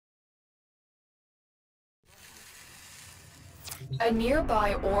A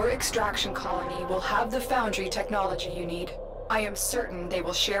nearby ore extraction colony will have the Foundry technology you need. I am certain they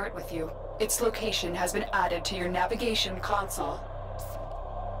will share it with you. Its location has been added to your navigation console.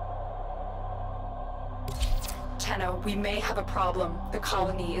 Tenno, we may have a problem. The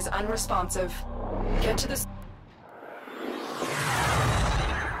colony is unresponsive. Get to the...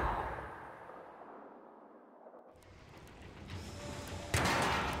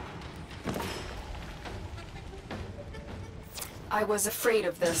 I was afraid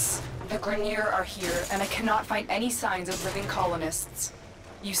of this. The Grineer are here, and I cannot find any signs of living colonists.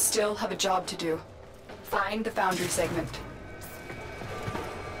 You still have a job to do. Find the Foundry segment.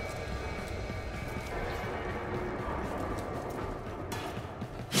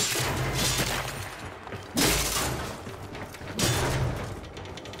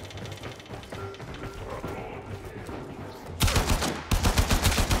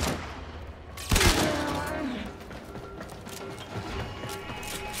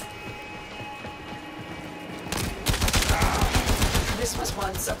 This was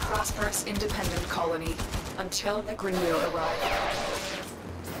once a prosperous, independent colony, until the Grineer arrived.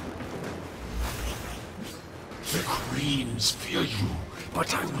 The Queens fear you,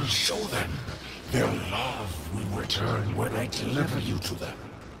 but I will show them. Their love will return when I deliver you to them.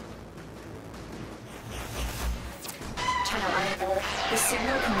 Tenno, the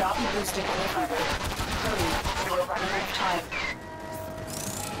signal cannot be boosted any further. Hurry, we are running out of time.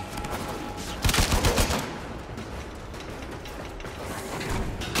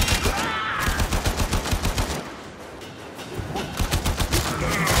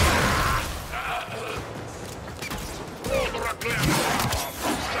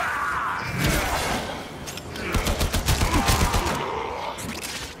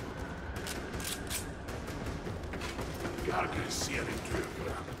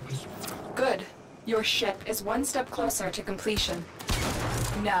 Good. Your ship is one step closer to completion.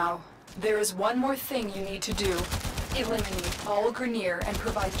 Now, there is one more thing you need to do. Eliminate all Grineer and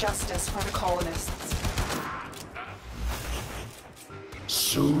provide justice for the colonists.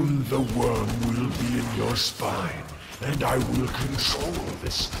 Soon the worm will be in your spine, and I will control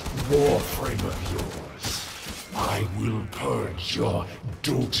this Warframe of yours. I will purge your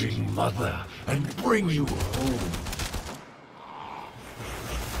doting mother and bring you home.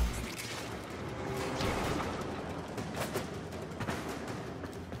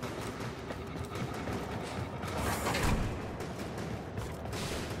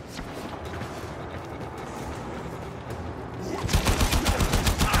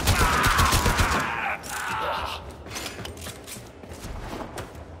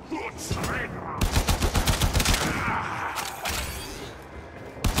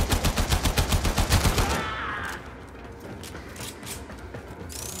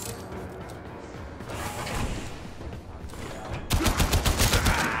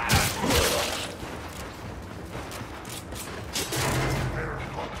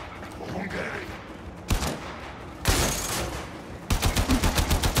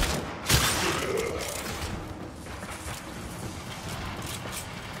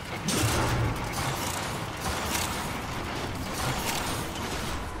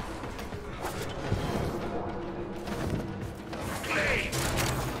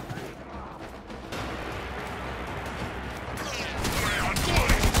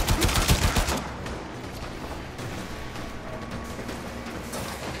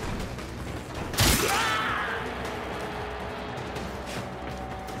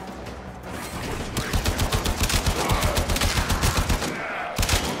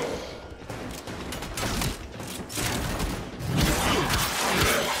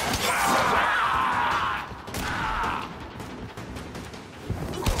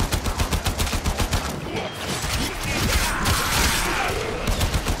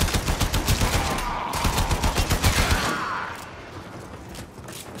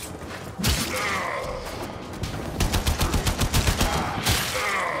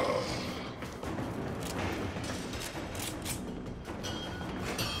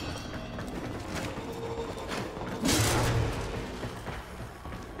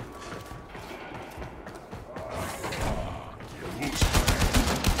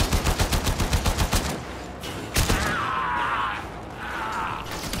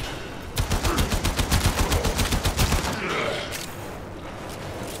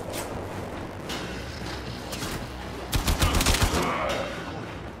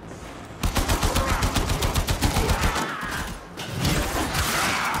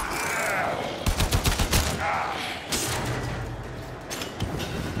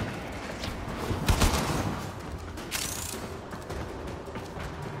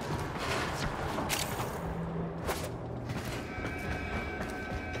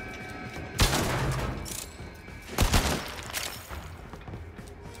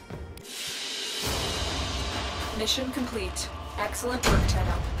 Mission complete. Excellent work,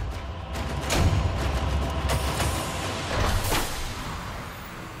 Tenno.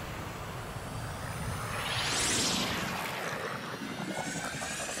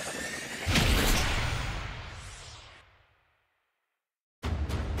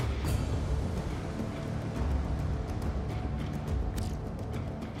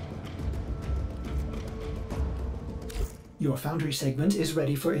 Your Foundry segment is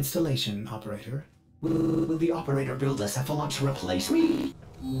ready for installation, Operator. Will the Operator build a cephalon to replace me?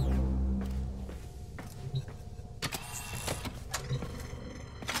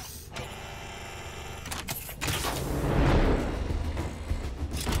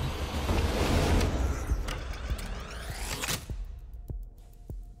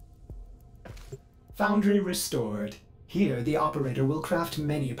 Foundry restored. Here, the Operator will craft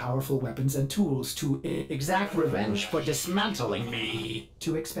many powerful weapons and tools to exact revenge for dismantling me.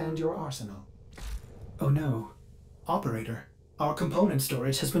 To expand your arsenal. Oh no. Operator, our component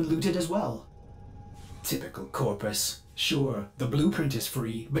storage has been looted as well. Typical Corpus. Sure, the blueprint is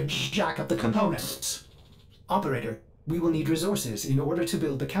free, but jack up the components. Operator, we will need resources in order to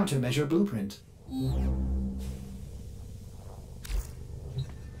build the countermeasure blueprint.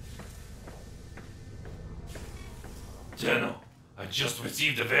 Tenno, I just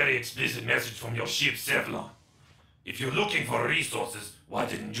received a very explicit message from your ship, Cephalon. If you're looking for resources, why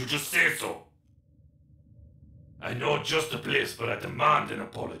didn't you just say so? I know just the place, but I demand an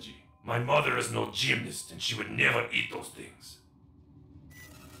apology. My mother is no gymnast, and she would never eat those things.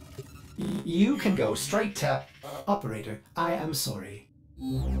 You can go straight to... Operator, I am sorry.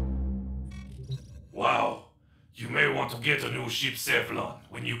 Wow, you may want to get a new ship, Cephalon,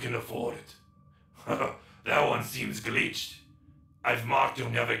 when you can afford it. That one seems glitched. I've marked your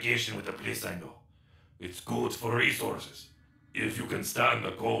navigation with a place I know. It's good for resources, if you can stand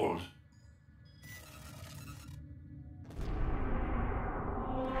the cold.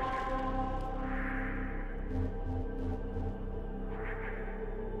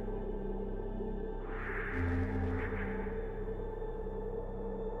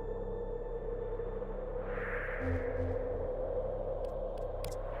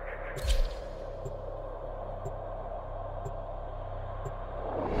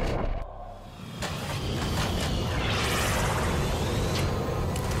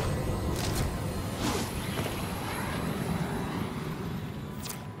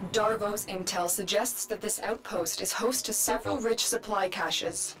 Darvo's intel suggests that this outpost is host to several rich supply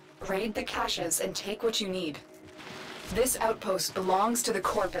caches. Raid the caches and take what you need. This outpost belongs to the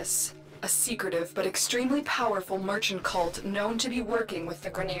Corpus, a secretive but extremely powerful merchant cult known to be working with the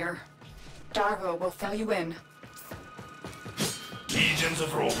Grenier. Darvo will fill you in. Legions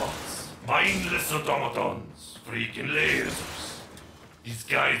of robots, mindless automatons, freaking lasers. These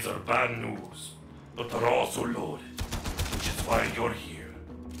guys are bad news, but they're also loaded, which is why you're here.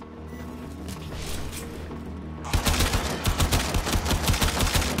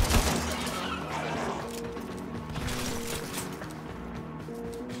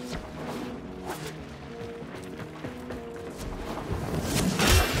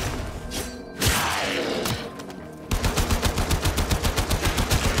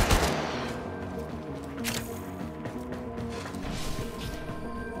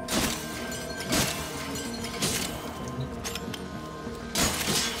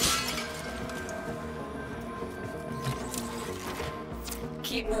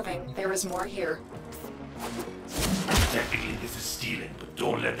 Keep moving. There is more here. Technically, this is stealing, but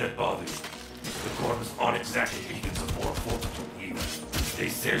don't let that bother you. The Corpus aren't exactly beacons of more fortitude either. They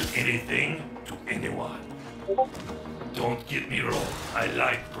sell anything to anyone. Don't get me wrong, I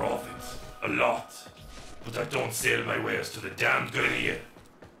like profits. A lot. But I don't sell my wares to the damned Grenier.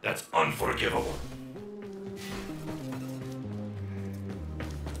 That's unforgivable.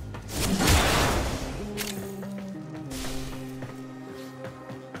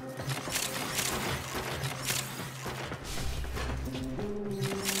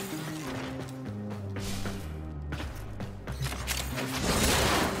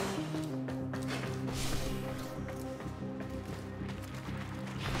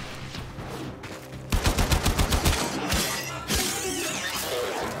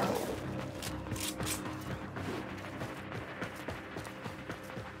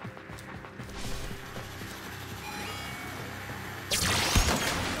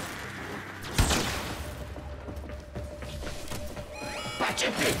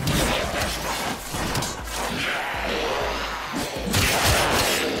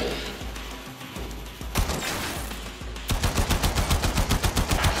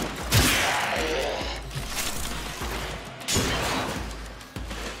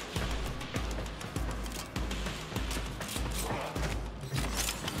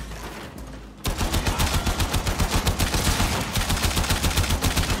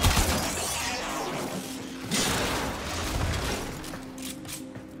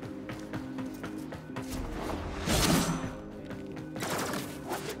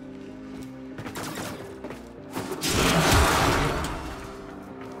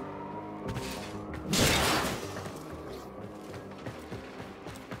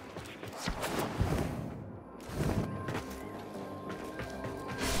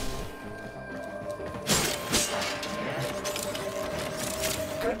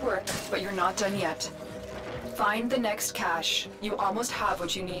 Good work, but you're not done yet. Find the next cache. You almost have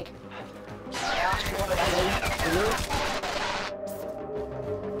what you need.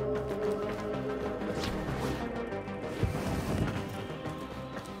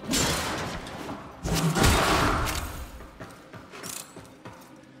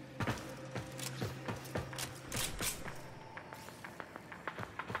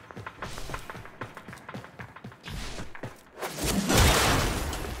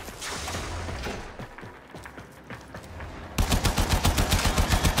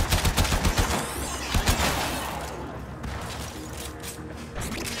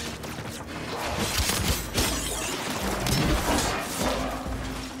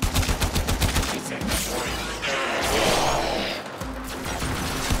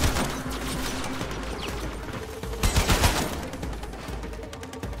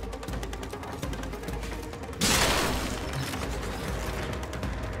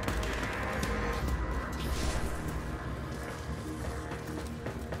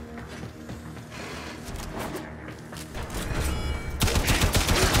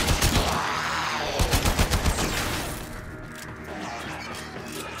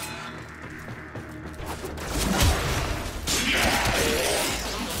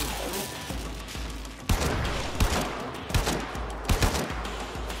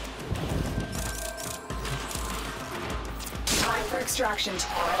 Extraction.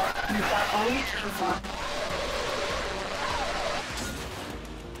 You've got all you came for.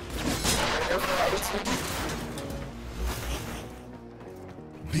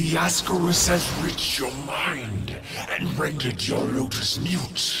 The Ascaris has reached your mind and rendered your Lotus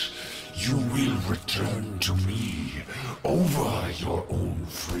mute. You will return to me over your own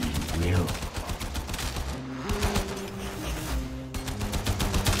free will.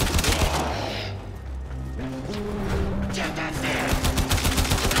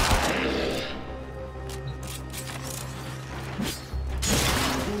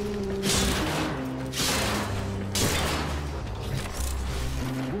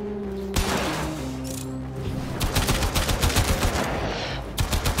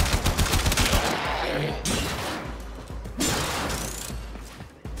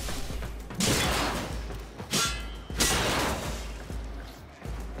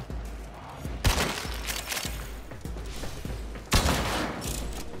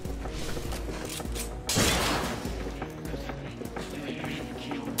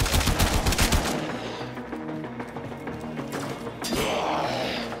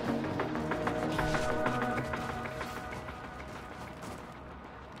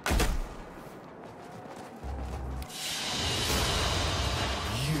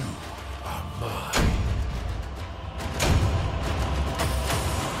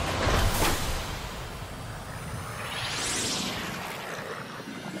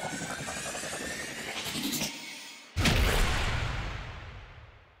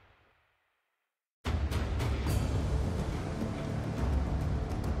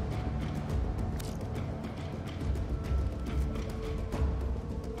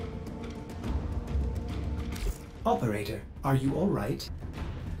 Operator, are you all right?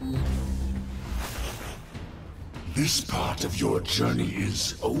 This part of your journey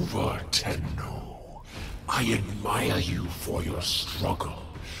is over, Tenno. I admire you for your struggle,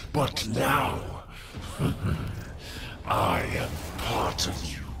 but now I am part of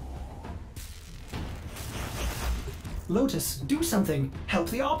you. Lotus, do something! Help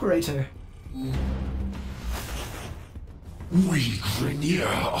the operator! We Grineer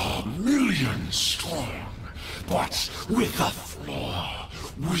are millions strong, but with a flaw.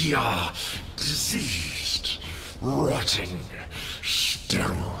 We are diseased, rotting,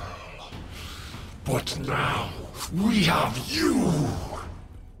 sterile. But now we have you!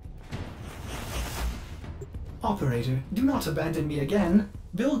 Operator, do not abandon me again.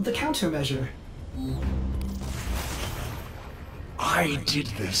 Build the countermeasure. I did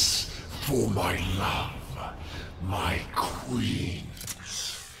this for my love, my queens.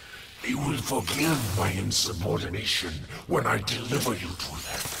 They will forgive my insubordination when I deliver you to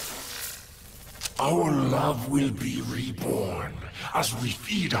them. Our love will be reborn as we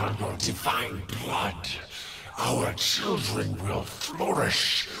feed on your divine blood. Our children will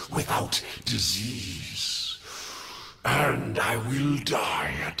flourish without disease. And I will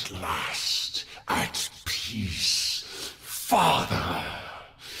die at last, at peace. Father,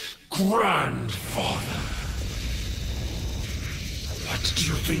 grandfather. What do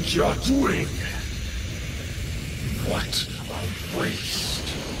you think you're doing? What a waste.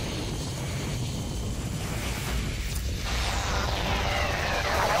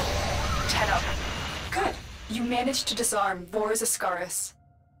 Ten up. Good. You managed to disarm Ascaris.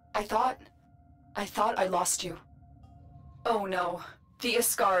 I thought I lost you. Oh no. The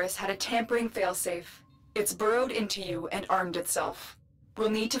Ascaris had a tampering failsafe. It's burrowed into you and armed itself. We'll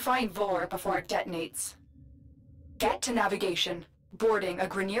need to find Vor before it detonates. Get to navigation. Boarding a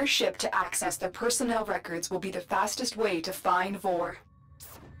Grineer ship to access their personnel records will be the fastest way to find Vor.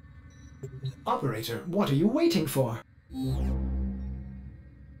 Operator, what are you waiting for?